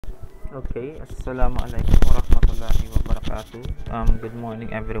Okay, Assalamualaikum warahmatullahi wabarakatuh. Good morning,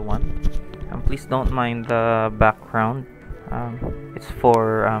 everyone. Please don't mind the background. It's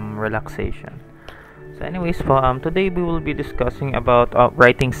for relaxation. So, anyways, today we will be discussing about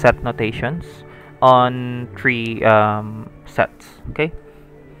writing set notations on three sets. Okay.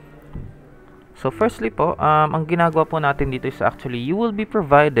 So, firstly po, ang ginagawa po natin dito is actually you will be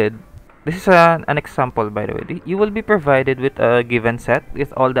provided. This is an example, by the way. You will be provided with a given set with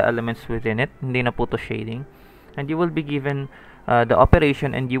all the elements within it. Hindi na po to shading. And you will be given the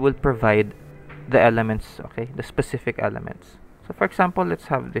operation and you will provide the elements, okay? The specific elements. So, for example, let's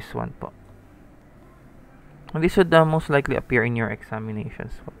have this one po. And this would most likely appear in your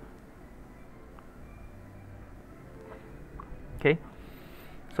examinations po. Okay?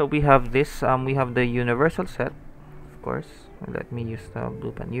 So, we have this. We have the universal set, of course. Let me use the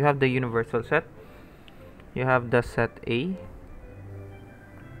blue pen. You have the universal set. You have the set A.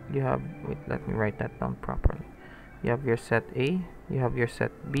 You have, wait, let me write that down properly. You have your set A, you have your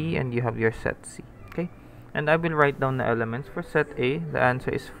set B, and you have your set C. Okay? And I will write down the elements. For set A, the answer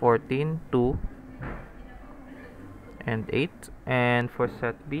is 14, 2, and 8. And for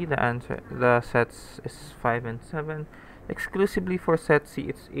set B, the sets is 5 and 7. Exclusively for set C,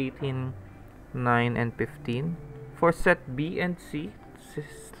 it's 18, 9, and 15. For set B and C,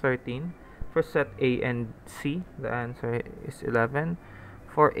 it's 13. For set A and C, the answer is 11.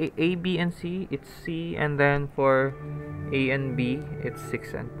 For A, B, and C, it's C. And then for A and B, it's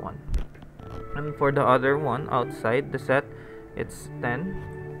 6 and 1. And for the other one, outside the set, it's 10.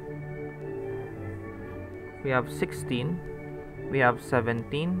 We have 16. We have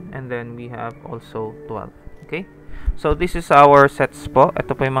 17. And then we have also 12. Okay? So this is our sets po.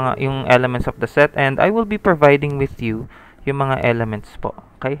 Ito po yung elements of the set, and I will be providing with you yung mga elements po.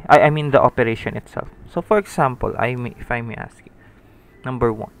 Okay? I mean the operation itself. So for example, if I may ask you.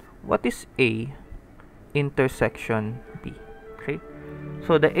 Number 1. What is A intersection B? Okay?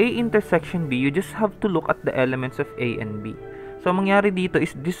 So the A intersection B, you just have to look at the elements of A and B. So mangyari dito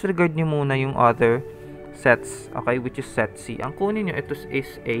is disregard niyo muna yung other sets, okay, which is set C. Ang kunin niyo ito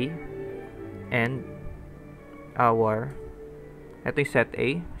is A and ito yung set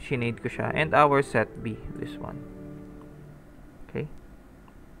A, shinade ko siya, and our set B, this one. Okay?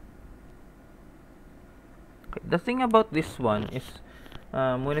 Okay. The thing about this one is,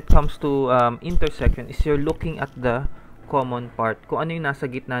 when it comes to intersection, is you're looking at the common part, kung ano yung nasa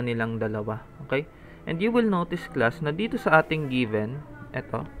gitna nilang dalawa. Okay? And you will notice, class, na dito sa ating given,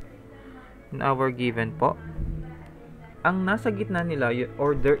 ito, in our given po, ang nasa gitna nila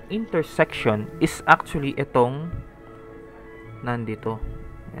or their intersection is actually itong nandito.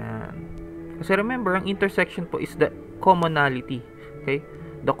 Yan. Kasi remember, ang intersection po is the commonality. Okay?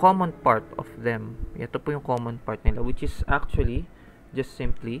 The common part of them. Ito po yung common part nila, which is actually just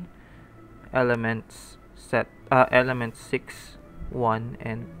simply elements 6, 1,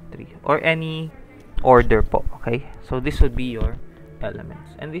 and 3. Or any order po. Okay? So this would be your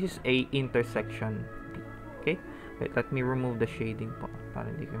elements. And this is A intersection B. Okay? Wait, let me remove the shading po para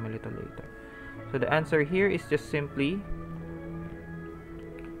hindi kayo malito later. So the answer here is just simply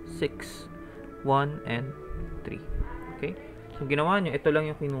 6, 1, and 3. Okay? So ginawa nyo, ito lang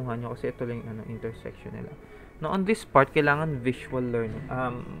yung kinuha nyo kasi ito lang yung intersection nila. Now on this part, kailangan visual learning.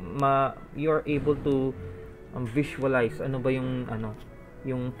 You're able to visualize ano ba yung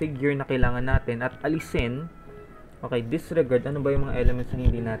yung figure na kailangan natin at alisin. Okay, disregard ano ba yung mga elements na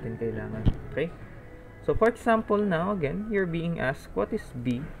hindi natin kailangan. Okay? So, for example, now, again, you're being asked, what is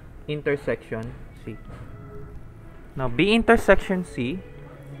B intersection C? Now, B intersection C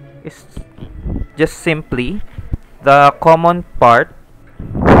is just simply the common part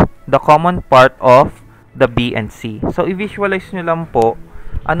of the B and C. So, i-visualize nyo lang po,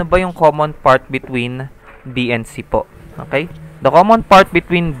 ano ba yung common part between B and C po. Okay? The common part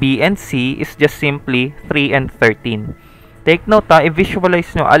between B and C is just simply 3 and 13. Take note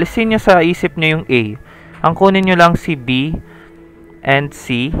i-visualize nyo, alisin nyo sa isip nyo yung A. Ang kunin nyo lang si B and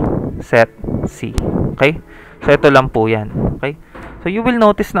C, set C. Okay? So, ito lang po yan. Okay? So, you will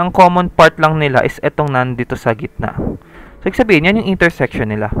notice na ang common part lang nila is itong nandito sa gitna. So, sabihin, yan yung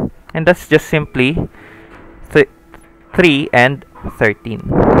intersection nila. And that's just simply 3 and 13.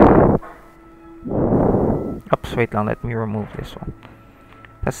 Oops, wait lang. Let me remove this one.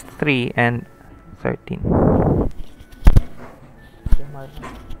 That's 3 and 13.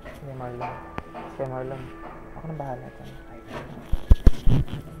 Marlon, ako na bahala dyan.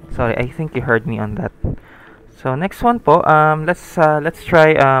 Sorry, I think you heard me on that. So next one po, let's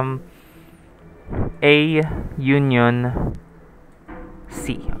try A union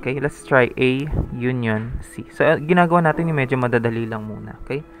C. Okay, let's try A union C. So ginagawa natin yung medyo madadali lang muna.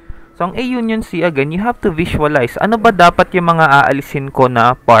 Okay, So, ang A union C, again, you have to visualize. Ano ba dapat yung mga aalisin ko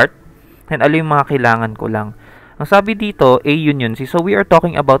na part? And ano yung mga kailangan ko lang? Ang sabi dito, A union C. So, we are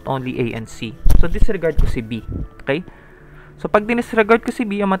talking about only A and C. So, disregard ko si B. Okay? So, pag dinisregard ko si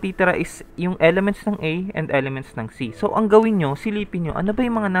B, ang matitira is yung elements ng A and elements ng C. So, ang gawin nyo, silipin nyo, ano ba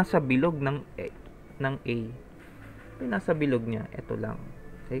yung mga nasa bilog ng A? Yung nasa bilog niya, ito lang.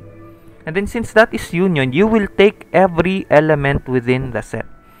 Okay? And then, since that is union, you will take every element within the set.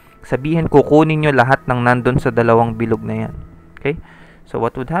 Sabihin, kukunin nyo lahat ng nandun sa dalawang bilog na yan. Okay? So,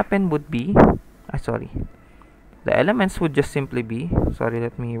 what would happen would be, the elements would just simply be,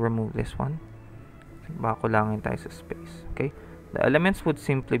 let me remove this one. Baka kulangin tayo sa space. Okay? The elements would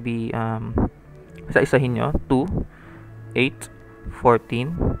simply be, isa-isahin nyo, 2, 8,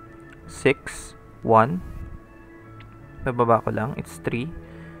 14, 6, 1. Bababa ko lang. It's 3,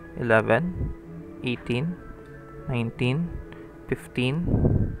 11, 18, 19,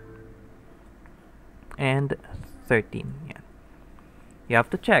 15, and 13. Yan. You have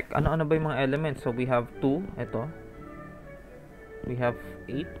to check. Ano-ano ba yung mga elements? So, we have 2. Ito. We have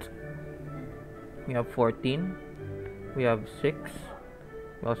 8. We have 14. We have 6.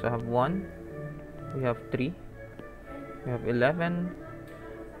 We also have 1. We have 3. We have 11.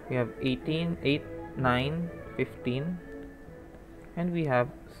 We have 18, 8, 9, 15. And we have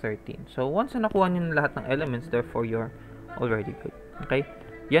 13. So, once na nakuha nyo lahat ng elements, therefore, you're already good. Okay?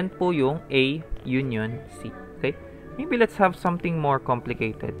 Yan po yung A union C. Okay? Maybe let's have something more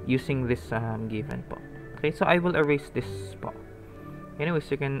complicated using this given po. Okay? So, I will erase this po. Anyways,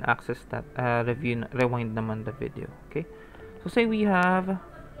 you can access that, rewind naman the video. Okay? So, say we have,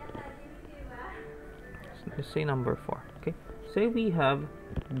 let's say number 4. Okay? Say we have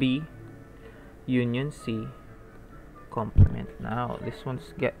B union C complement. Now, this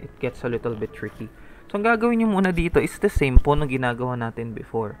one's it gets a little bit tricky. So, ang gagawin nyo muna dito is the same po na ginagawa natin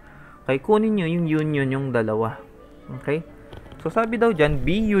before. Okay? Kunin nyo yung union yung dalawa. Okay? So, sabi daw dyan,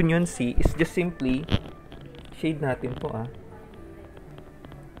 B union C is just simply, shade natin po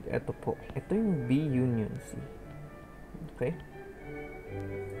ito po. Ito yung B union C. Okay?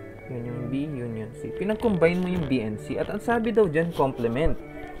 Yun yung B union C. Pinag-combine mo yung B and C. At ang sabi daw dyan, complement.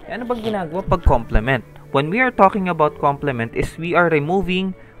 E ano bang ginagawa pag complement? When we are talking about complement is we are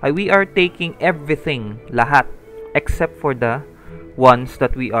taking everything, lahat, except for the ones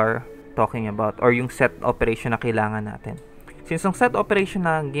that we are talking about or yung set operation na kailangan natin. Since ang set operation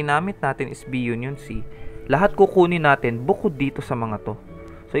na ginamit natin is B union C, lahat kukunin natin bukod dito sa mga to.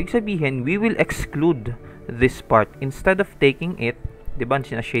 So, ibig sabihin, we will exclude this part. Instead of taking it, diba,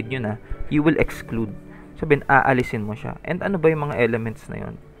 sinashade nyo na, you will exclude. Sabihin, aalisin mo siya. And ano ba yung mga elements na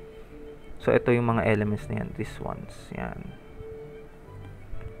yon? So, ito yung mga elements na yan. These ones. Yan.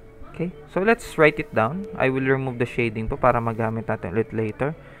 Okay. So, let's write it down. I will remove the shading po para magamit natin ulit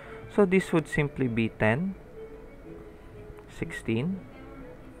later. So, this would simply be 10, 16,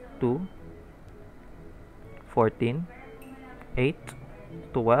 2, 14, 8,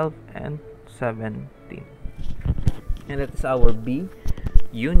 12, and 17. And that's our B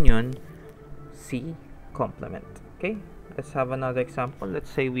union C complement. Okay, let's have another example. Let's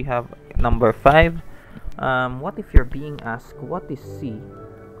say we have number 5. What if you're being asked what is C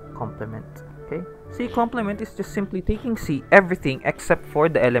complement? Okay, C complement is just simply taking C, everything except for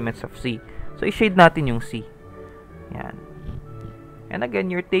the elements of C. So, i-shade natin yung C. Yan. And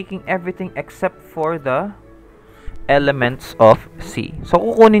again, you're taking everything except for the elements of C. So,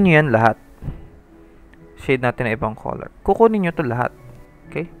 kukunin nyo yan lahat. Shade natin na ibang color. Kukunin nyo to lahat.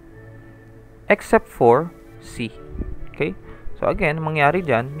 Okay? Except for C. Okay? So, again, mangyari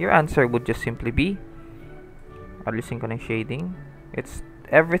dyan, your answer would just simply be, alisin ko ng shading, it's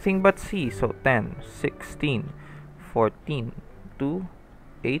everything but C. So, 10, 16, 14, 2,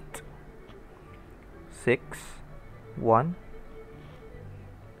 8, 6, 1,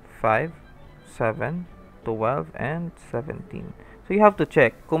 5, 7, 12, and 17. So, you have to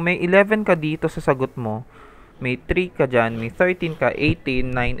check. Kung may 11 ka dito sa sagot mo, may 3 ka dyan, may 13 ka, 18,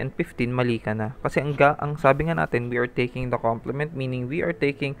 9, and 15, mali ka na. Kasi ang sabi nga natin, we are taking the complement, meaning we are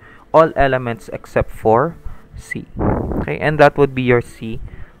taking all elements except for C. Okay? And that would be your C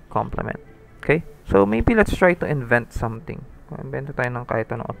complement. Okay? So, maybe let's try to invent something. Invento tayo ng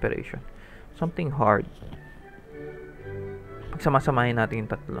kahit anong operation. Something hard. Pagsama-samahin natin yung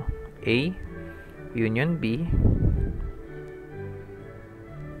tatlo. A union B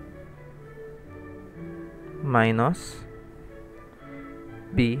minus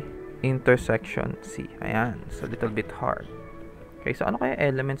B intersection C. Ayan. It's a little bit hard. Okay, so ano kaya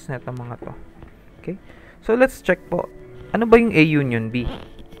elements na itong mga to? Okay, so let's check po. Ano ba yung A union B?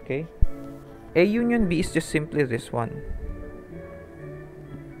 Okay, A union B is just simply this one.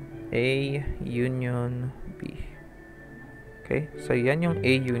 A union B. Okay? So, yan yung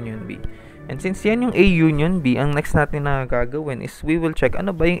A union B. And since yan yung A union B, ang next natin na gagawin is we will check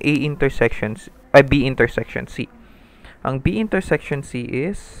ano ba yung B intersection C. Ang B intersection C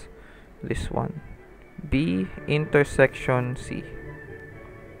is this one. B intersection C.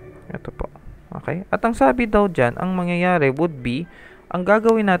 Ito po. Okay? At ang sabi daw dyan, ang mangyayari would be, ang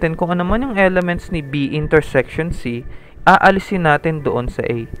gagawin natin, kung ano man yung elements ni B intersection C, aalisin natin doon sa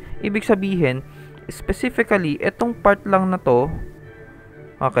A. Ibig sabihin, specifically, itong part lang na to,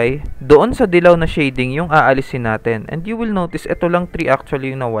 okay, doon sa dilaw na shading yung aalisin natin. And you will notice, ito lang 3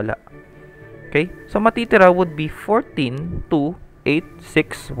 actually yung nawala. Okay? So, matitira would be 14, 2, 8,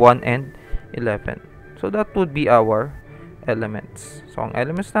 6, 1, and 11. So, that would be our elements. So, ang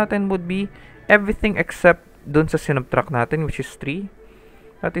elements natin would be everything except dun sa sinubtract natin, which is 3.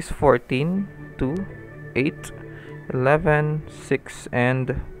 That is 14, 2, 8, 11, 6,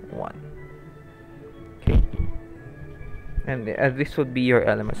 and 1. Okay. And this would be your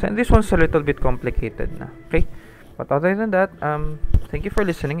elements. And this one's a little bit complicated na. Okay. But other than that, thank you for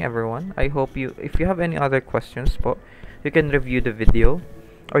listening, everyone. I hope if you have any other questions po, you can review the video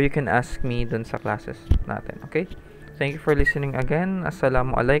or you can ask me dun sa classes natin. Okay. Thank you for listening again.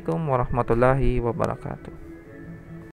 Assalamualaikum warahmatullahi wabarakatuh.